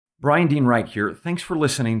Brian Dean Wright here. Thanks for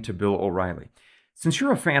listening to Bill O'Reilly. Since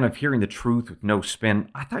you're a fan of hearing the truth with no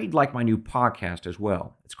spin, I thought you'd like my new podcast as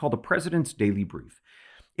well. It's called The President's Daily Brief.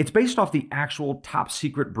 It's based off the actual top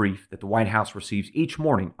secret brief that the White House receives each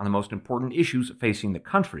morning on the most important issues facing the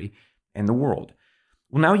country and the world.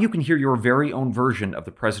 Well, now you can hear your very own version of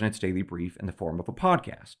the President's Daily Brief in the form of a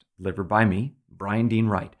podcast, delivered by me, Brian Dean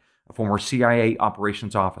Wright, a former CIA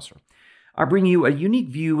operations officer. I bring you a unique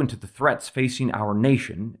view into the threats facing our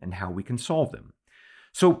nation and how we can solve them.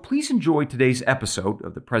 So please enjoy today's episode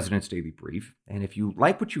of the President's Daily Brief, and if you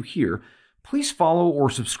like what you hear, please follow or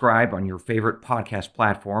subscribe on your favorite podcast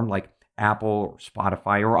platform like Apple or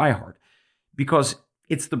Spotify or iHeart, because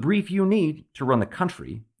it's the brief you need to run the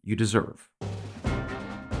country you deserve.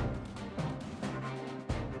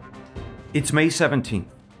 It's May 17th.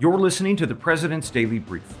 You're listening to the President's Daily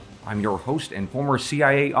Brief. I'm your host and former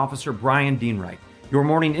CIA officer, Brian Dean Wright. Your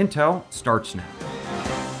morning intel starts now.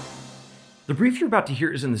 The brief you're about to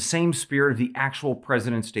hear is in the same spirit of the actual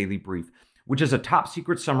President's Daily Brief, which is a top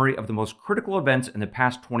secret summary of the most critical events in the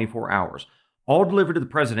past 24 hours, all delivered to the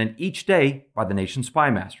President each day by the nation's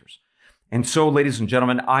spy masters. And so, ladies and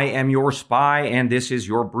gentlemen, I am your spy, and this is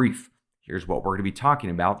your brief. Here's what we're going to be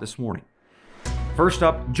talking about this morning. First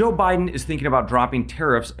up, Joe Biden is thinking about dropping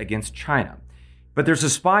tariffs against China. But there's a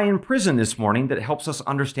spy in prison this morning that helps us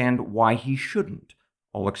understand why he shouldn't.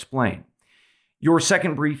 I'll explain. Your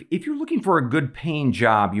second brief, if you're looking for a good paying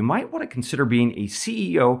job, you might want to consider being a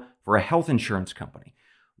CEO for a health insurance company.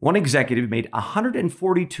 One executive made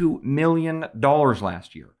 $142 million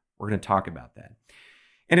last year. We're going to talk about that.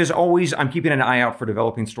 And as always, I'm keeping an eye out for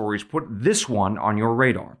developing stories. Put this one on your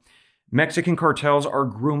radar. Mexican cartels are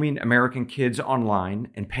grooming American kids online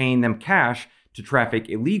and paying them cash to traffic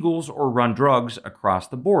illegals or run drugs across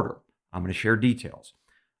the border. I'm going to share details.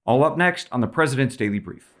 All up next on the President's Daily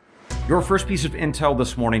Brief. Your first piece of intel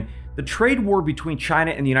this morning, the trade war between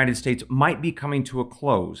China and the United States might be coming to a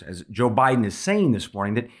close, as Joe Biden is saying this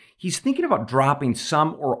morning that he's thinking about dropping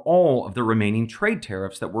some or all of the remaining trade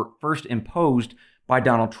tariffs that were first imposed by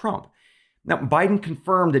Donald Trump. Now, Biden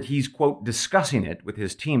confirmed that he's, quote, discussing it with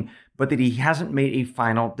his team, but that he hasn't made a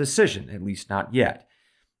final decision, at least not yet.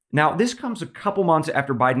 Now, this comes a couple months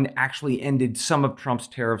after Biden actually ended some of Trump's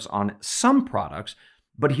tariffs on some products,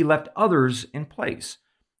 but he left others in place.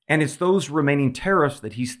 And it's those remaining tariffs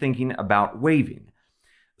that he's thinking about waiving.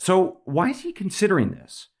 So why is he considering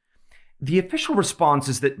this? The official response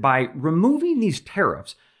is that by removing these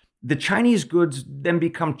tariffs, the Chinese goods then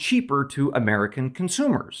become cheaper to American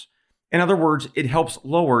consumers. In other words, it helps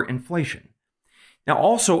lower inflation. Now,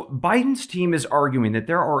 also, Biden's team is arguing that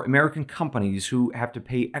there are American companies who have to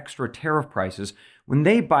pay extra tariff prices when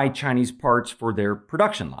they buy Chinese parts for their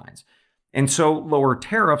production lines. And so lower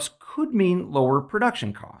tariffs could mean lower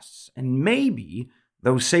production costs, and maybe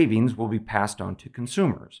those savings will be passed on to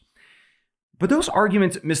consumers. But those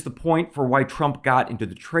arguments miss the point for why Trump got into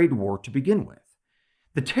the trade war to begin with.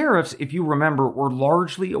 The tariffs, if you remember, were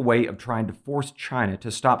largely a way of trying to force China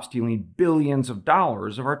to stop stealing billions of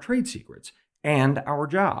dollars of our trade secrets and our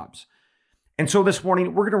jobs. And so this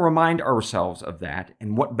morning, we're going to remind ourselves of that,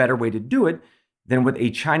 and what better way to do it than with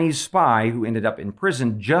a Chinese spy who ended up in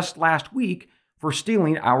prison just last week for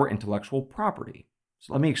stealing our intellectual property.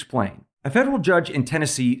 So let me explain. A federal judge in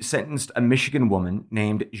Tennessee sentenced a Michigan woman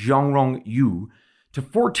named Zhongrong Yu to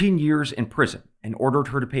 14 years in prison and ordered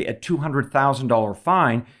her to pay a $200,000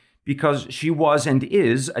 fine because she was and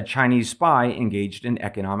is a Chinese spy engaged in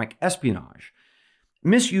economic espionage.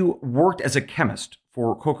 Miss Yu worked as a chemist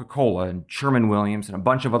for Coca-Cola and Sherwin-Williams and a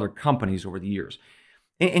bunch of other companies over the years.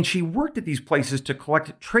 And she worked at these places to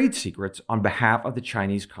collect trade secrets on behalf of the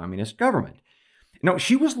Chinese Communist government. Now,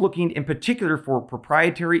 she was looking in particular for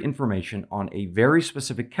proprietary information on a very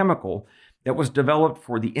specific chemical that was developed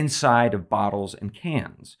for the inside of bottles and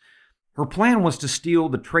cans. Her plan was to steal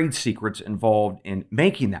the trade secrets involved in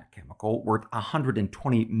making that chemical, worth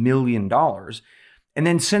 $120 million, and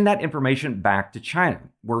then send that information back to China,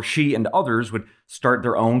 where she and others would start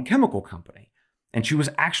their own chemical company. And she was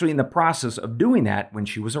actually in the process of doing that when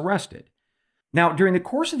she was arrested. Now, during the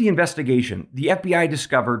course of the investigation, the FBI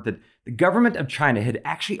discovered that the government of China had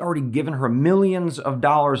actually already given her millions of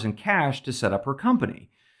dollars in cash to set up her company.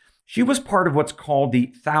 She was part of what's called the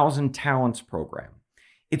Thousand Talents program.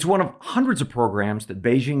 It's one of hundreds of programs that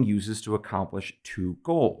Beijing uses to accomplish two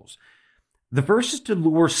goals. The first is to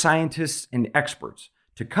lure scientists and experts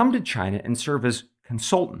to come to China and serve as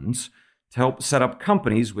consultants to help set up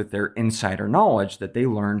companies with their insider knowledge that they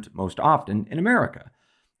learned most often in America.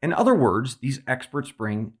 In other words, these experts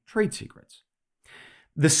bring trade secrets.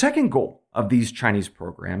 The second goal of these Chinese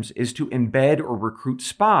programs is to embed or recruit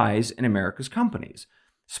spies in America's companies.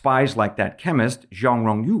 spies like that chemist, Zhang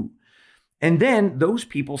Rongyu. And then those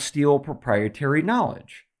people steal proprietary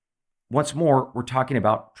knowledge. Once more, we're talking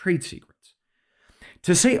about trade secrets.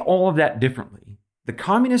 To say all of that differently, the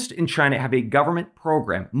communists in China have a government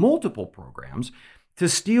program, multiple programs, to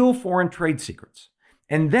steal foreign trade secrets.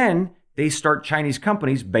 And then they start Chinese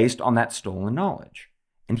companies based on that stolen knowledge.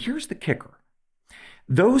 And here's the kicker.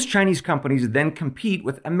 Those Chinese companies then compete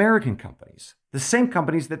with American companies, the same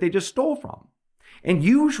companies that they just stole from. And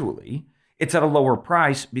usually, it's at a lower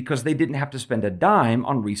price because they didn't have to spend a dime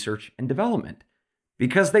on research and development,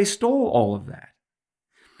 because they stole all of that.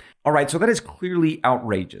 All right, so that is clearly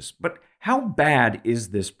outrageous. But how bad is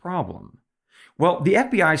this problem? Well, the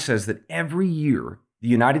FBI says that every year, the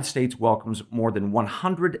United States welcomes more than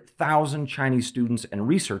 100,000 Chinese students and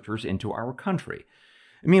researchers into our country.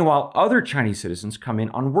 Meanwhile, other Chinese citizens come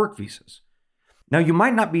in on work visas. Now, you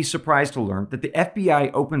might not be surprised to learn that the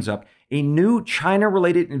FBI opens up a new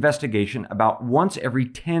China-related investigation about once every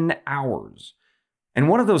 10 hours. And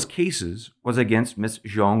one of those cases was against Ms.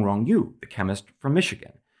 Zhang Rongyu, the chemist from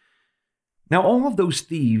Michigan. Now, all of those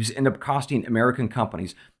thieves end up costing American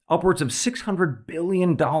companies upwards of $600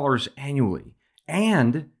 billion annually.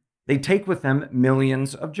 And they take with them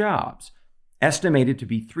millions of jobs, estimated to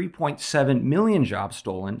be 3.7 million jobs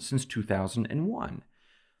stolen since 2001.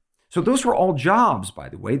 So those were all jobs, by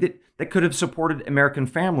the way, that could have supported American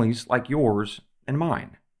families like yours and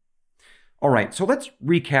mine. All right, so let's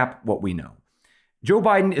recap what we know. Joe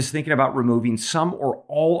Biden is thinking about removing some or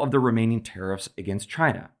all of the remaining tariffs against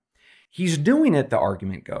China. He's doing it, the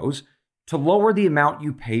argument goes, to lower the amount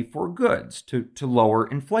you pay for goods, to lower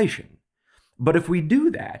inflation. But if we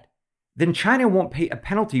do that, then China won't pay a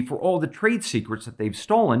penalty for all the trade secrets that they've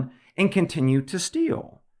stolen and continue to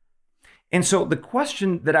steal. And so the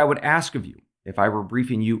question that I would ask of you, if I were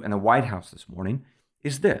briefing you in the White House this morning,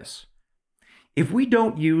 is this. If we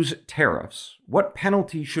don't use tariffs, what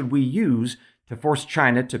penalty should we use to force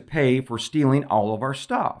China to pay for stealing all of our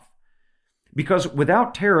stuff? Because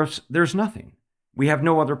without tariffs, there's nothing. We have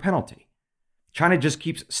no other penalty. China just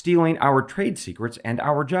keeps stealing our trade secrets and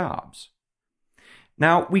our jobs.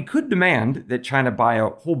 Now, we could demand that China buy a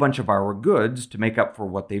whole bunch of our goods to make up for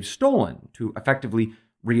what they've stolen, to effectively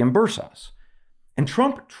reimburse us. And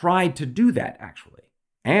Trump tried to do that, actually.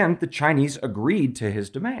 And the Chinese agreed to his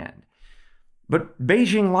demand. But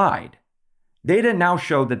Beijing lied. Data now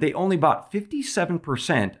show that they only bought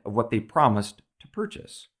 57% of what they promised to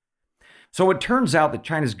purchase. So it turns out that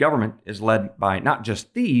China's government is led by not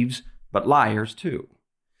just thieves, but liars too.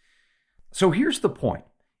 So here's the point,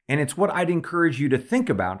 and it's what I'd encourage you to think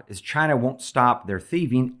about as China won't stop their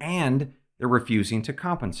thieving and they're refusing to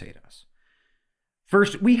compensate us.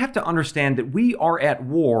 First, we have to understand that we are at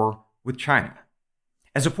war with China.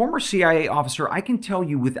 As a former CIA officer, I can tell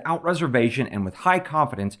you without reservation and with high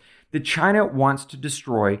confidence that China wants to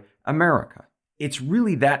destroy America. It's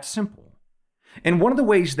really that simple. And one of the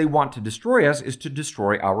ways they want to destroy us is to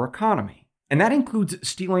destroy our economy. And that includes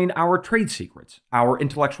stealing our trade secrets, our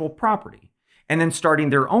intellectual property, and then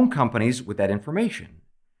starting their own companies with that information.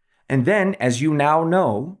 And then, as you now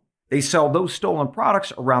know, they sell those stolen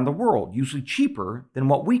products around the world, usually cheaper than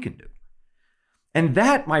what we can do. And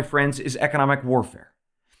that, my friends, is economic warfare.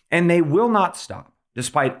 And they will not stop,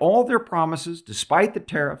 despite all their promises, despite the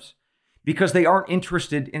tariffs, because they aren't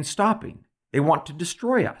interested in stopping. They want to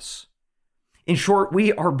destroy us. In short,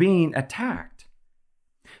 we are being attacked.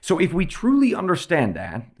 So if we truly understand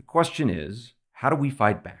that, the question is, how do we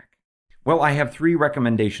fight back? Well, I have 3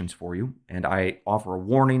 recommendations for you, and I offer a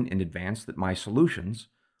warning in advance that my solutions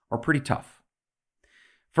are pretty tough.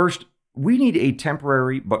 First, we need a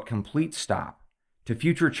temporary but complete stop to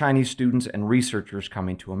future Chinese students and researchers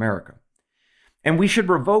coming to America. And we should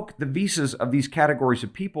revoke the visas of these categories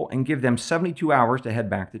of people and give them 72 hours to head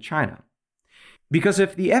back to China. Because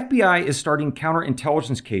if the FBI is starting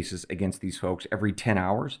counterintelligence cases against these folks every 10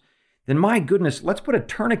 hours, then my goodness, let's put a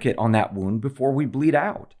tourniquet on that wound before we bleed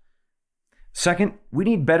out. Second, we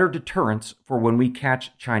need better deterrence for when we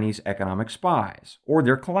catch Chinese economic spies or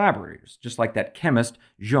their collaborators, just like that chemist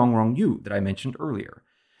Zhang Rongyu that I mentioned earlier.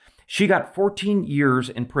 She got 14 years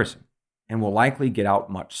in prison and will likely get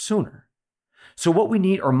out much sooner. So what we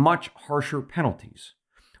need are much harsher penalties.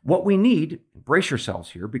 What we need, brace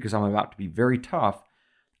yourselves here because I'm about to be very tough,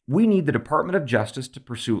 we need the Department of Justice to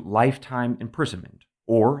pursue lifetime imprisonment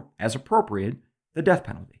or, as appropriate, the death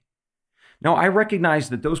penalty. Now, I recognize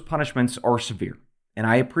that those punishments are severe, and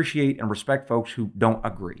I appreciate and respect folks who don't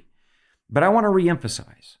agree. But I want to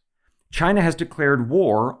reemphasize, China has declared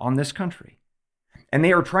war on this country, and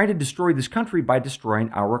they are trying to destroy this country by destroying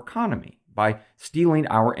our economy, by stealing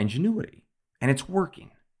our ingenuity, and it's working.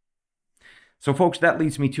 So folks, that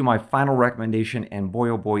leads me to my final recommendation, and boy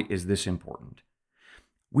oh boy is this important.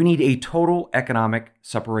 We need a total economic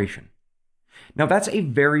separation. Now that's a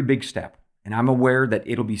very big step, and I'm aware that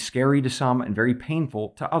it'll be scary to some and very painful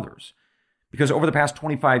to others. Because over the past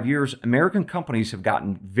 25 years, American companies have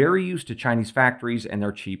gotten very used to Chinese factories and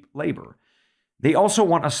their cheap labor. They also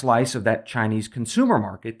want a slice of that Chinese consumer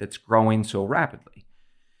market that's growing so rapidly.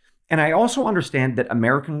 And I also understand that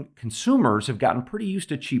American consumers have gotten pretty used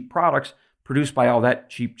to cheap products produced by all that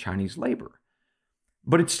cheap Chinese labor.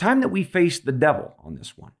 But it's time that we face the devil on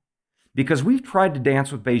this one, because we've tried to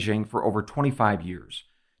dance with Beijing for over 25 years.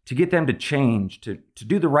 To get them to change, to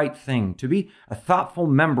do the right thing, to be a thoughtful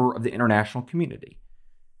member of the international community.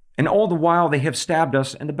 And all the while, they have stabbed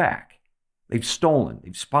us in the back. They've stolen,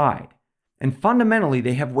 they've spied, and fundamentally,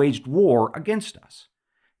 they have waged war against us.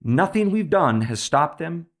 Nothing we've done has stopped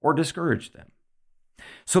them or discouraged them.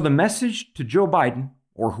 So the message to Joe Biden,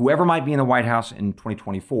 or whoever might be in the White House in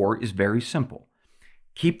 2024, is very simple.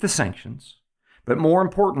 Keep the sanctions, but more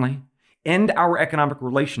importantly, end our economic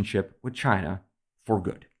relationship with China for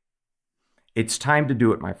good. It's time to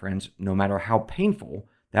do it, my friends, no matter how painful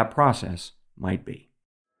that process might be.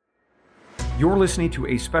 You're listening to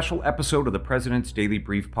a special episode of the President's Daily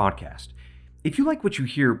Brief podcast. If you like what you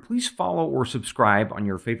hear, please follow or subscribe on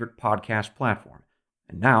your favorite podcast platform.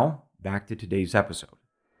 And now, back to today's episode.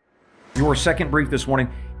 Your second brief this morning.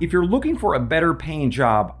 If you're looking for a better paying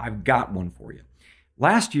job, I've got one for you.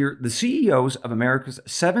 Last year, the CEOs of America's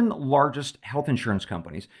 7 largest health insurance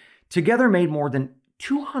companies together made more than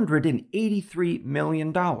 $283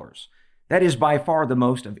 million. That is by far the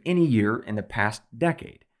most of any year in the past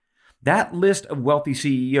decade. That list of wealthy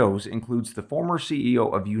CEOs includes the former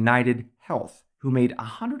CEO of United Health, who made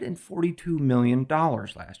 $142 million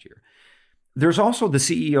last year. There's also the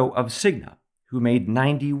CEO of Cigna, who made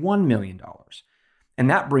 $91 million. And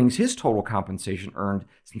that brings his total compensation earned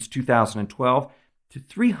since 2012 to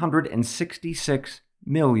 $366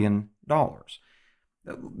 million.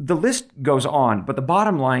 The list goes on, but the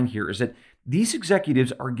bottom line here is that these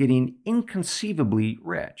executives are getting inconceivably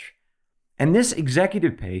rich. And this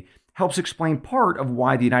executive pay helps explain part of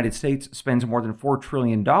why the United States spends more than $4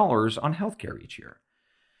 trillion on healthcare each year.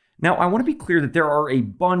 Now, I want to be clear that there are a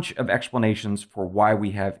bunch of explanations for why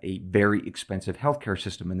we have a very expensive healthcare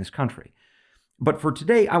system in this country. But for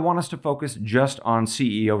today, I want us to focus just on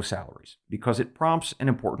CEO salaries because it prompts an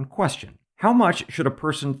important question. How much should a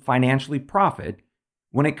person financially profit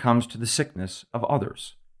when it comes to the sickness of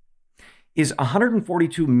others? Is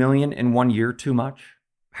 $142 million in 1 year too much?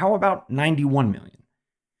 How about $91 million?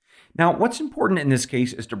 Now, what's important in this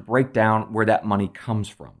case is to break down where that money comes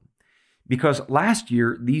from. Because last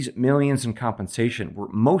year, these millions in compensation were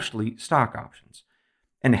mostly stock options.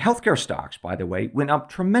 And healthcare stocks, by the way, went up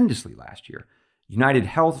tremendously last year. United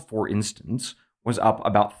Health, for instance, was up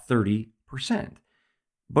about 30%.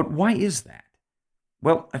 But why is that?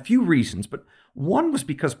 Well, a few reasons, but one was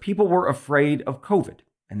because people were afraid of COVID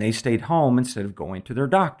and they stayed home instead of going to their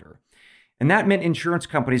doctor. And that meant insurance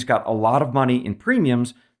companies got a lot of money in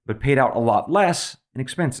premiums, but paid out a lot less in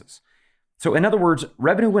expenses. So in other words,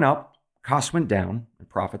 revenue went up, costs went down, and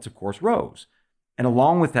profits, of course, rose. And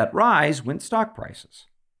along with that rise went stock prices.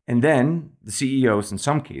 And then the CEOs, in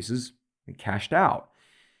some cases, cashed out.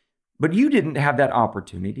 But you didn't have that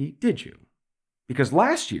opportunity, did you? Because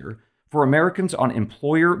last year, for Americans on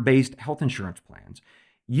employer-based health insurance plans,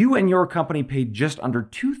 you and your company paid just under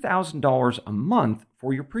 $2,000 a month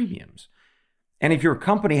for your premiums. And if your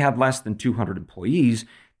company had less than 200 employees,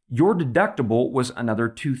 your deductible was another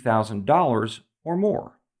 $2,000 or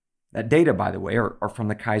more. That data, by the way, are from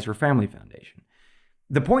the Kaiser Family Foundation.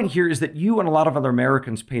 The point here is that you and a lot of other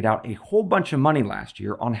Americans paid out a whole bunch of money last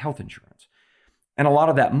year on health insurance. And a lot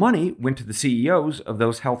of that money went to the CEOs of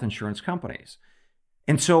those health insurance companies.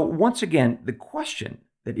 And so once again, the question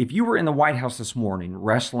that if you were in the White House this morning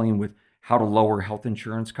wrestling with how to lower health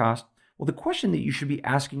insurance costs, well, the question that you should be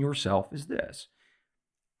asking yourself is this: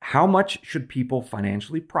 how much should people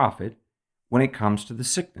financially profit when it comes to the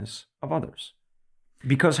sickness of others?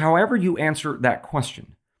 Because however you answer that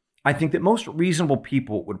question, I think that most reasonable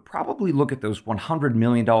people would probably look at those $100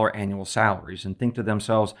 million annual salaries and think to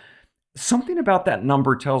themselves, something about that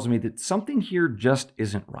number tells me that something here just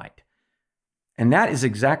isn't right. And that is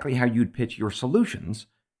exactly how you'd pitch your solutions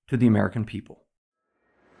to the American people.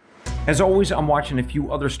 As always, I'm watching a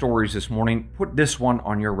few other stories this morning. Put this one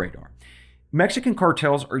on your radar. Mexican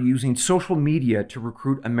cartels are using social media to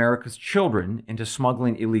recruit America's children into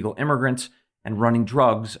smuggling illegal immigrants and running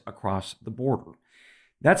drugs across the border.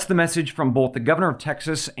 That's the message from both the governor of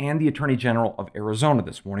Texas and the attorney general of Arizona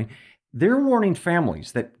this morning. They're warning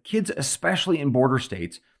families that kids, especially in border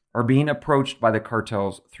states, are being approached by the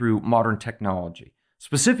cartels through modern technology,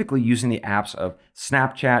 specifically using the apps of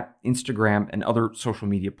Snapchat, Instagram, and other social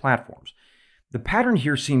media platforms. The pattern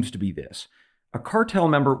here seems to be this. A cartel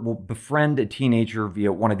member will befriend a teenager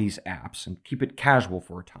via one of these apps and keep it casual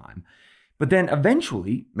for a time, but then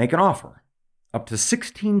eventually make an offer, up to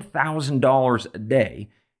 $16,000 a day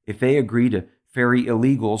if they agree to ferry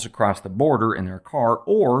illegals across the border in their car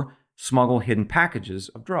or smuggle hidden packages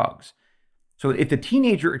of drugs. So if the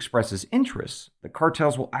teenager expresses interest, the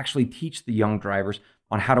cartels will actually teach the young drivers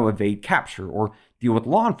on how to evade capture or deal with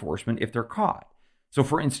law enforcement if they're caught. So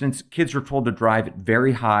for instance, kids are told to drive at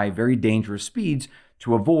very high, very dangerous speeds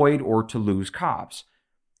to avoid or to lose cops.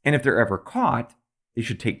 And if they're ever caught, they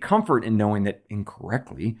should take comfort in knowing that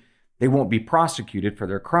incorrectly, they won't be prosecuted for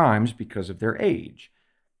their crimes because of their age.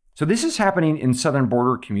 So this is happening in southern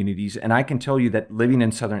border communities, and I can tell you that living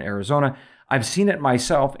in southern Arizona, I've seen it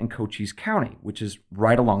myself in Cochise County, which is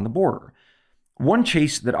right along the border. One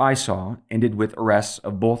chase that I saw ended with arrests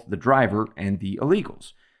of both the driver and the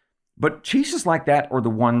illegals. But chases like that are the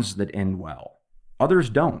ones that end well. Others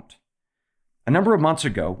don't. A number of months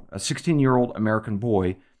ago, a 16-year-old American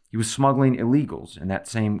boy, he was smuggling illegals in that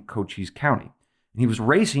same Cochise County, and he was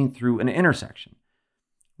racing through an intersection.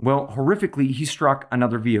 Well, horrifically, he struck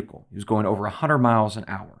another vehicle. He was going over 100 miles an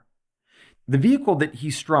hour. The vehicle that he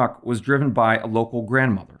struck was driven by a local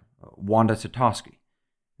grandmother, Wanda Satoski,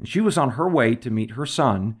 and she was on her way to meet her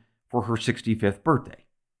son for her 65th birthday,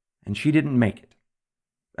 and she didn't make it.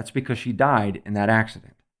 That's because she died in that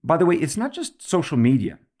accident. By the way, it's not just social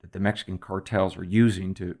media that the Mexican cartels are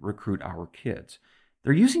using to recruit our kids.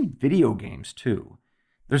 They're using video games too.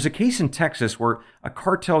 There's a case in Texas where a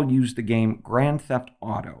cartel used the game Grand Theft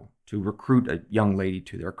Auto to recruit a young lady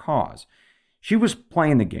to their cause. She was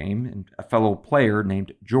playing the game, and a fellow player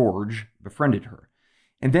named George befriended her.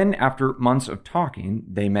 And then after months of talking,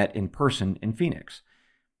 they met in person in Phoenix.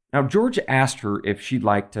 Now, George asked her if she'd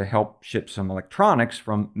like to help ship some electronics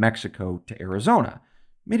from Mexico to Arizona.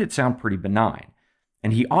 Made it sound pretty benign.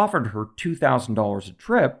 And he offered her $2,000 a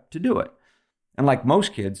trip to do it. And like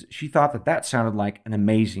most kids, she thought that that sounded like an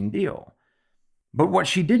amazing deal. But what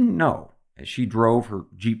she didn't know, as she drove her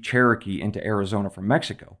Jeep Cherokee into Arizona from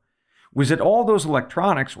Mexico, was that all those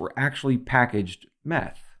electronics were actually packaged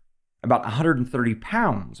meth, about 130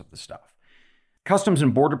 pounds of the stuff. Customs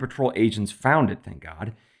and Border Patrol agents found it, thank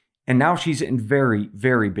God, and now she's in very,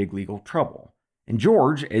 very big legal trouble. And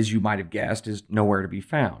George, as you might have guessed, is nowhere to be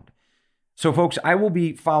found. So folks, I will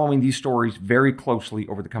be following these stories very closely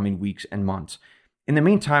over the coming weeks and months. In the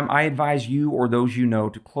meantime, I advise you or those you know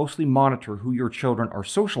to closely monitor who your children are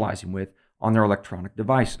socializing with on their electronic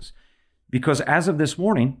devices. Because as of this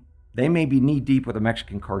morning, they may be knee-deep with a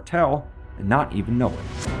Mexican cartel and not even know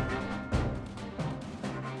it.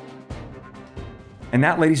 And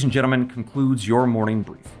that, ladies and gentlemen, concludes your morning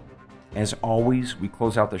brief. As always, we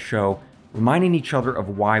close out the show reminding each other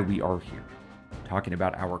of why we are here, talking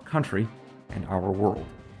about our country and our world.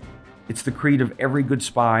 It's the creed of every good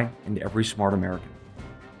spy and every smart American.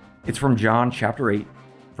 It's from John chapter 8,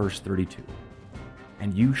 verse 32.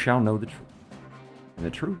 And you shall know the truth, and the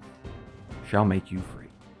truth shall make you free.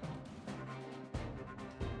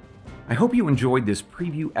 I hope you enjoyed this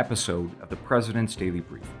preview episode of the President's Daily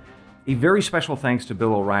Brief. A very special thanks to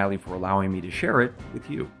Bill O'Reilly for allowing me to share it with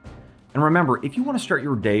you. And remember, if you want to start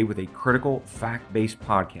your day with a critical, fact-based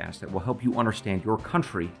podcast that will help you understand your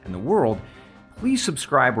country and the world, please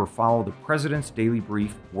subscribe or follow the President's Daily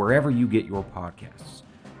Brief wherever you get your podcasts.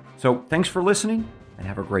 So thanks for listening and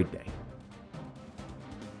have a great day.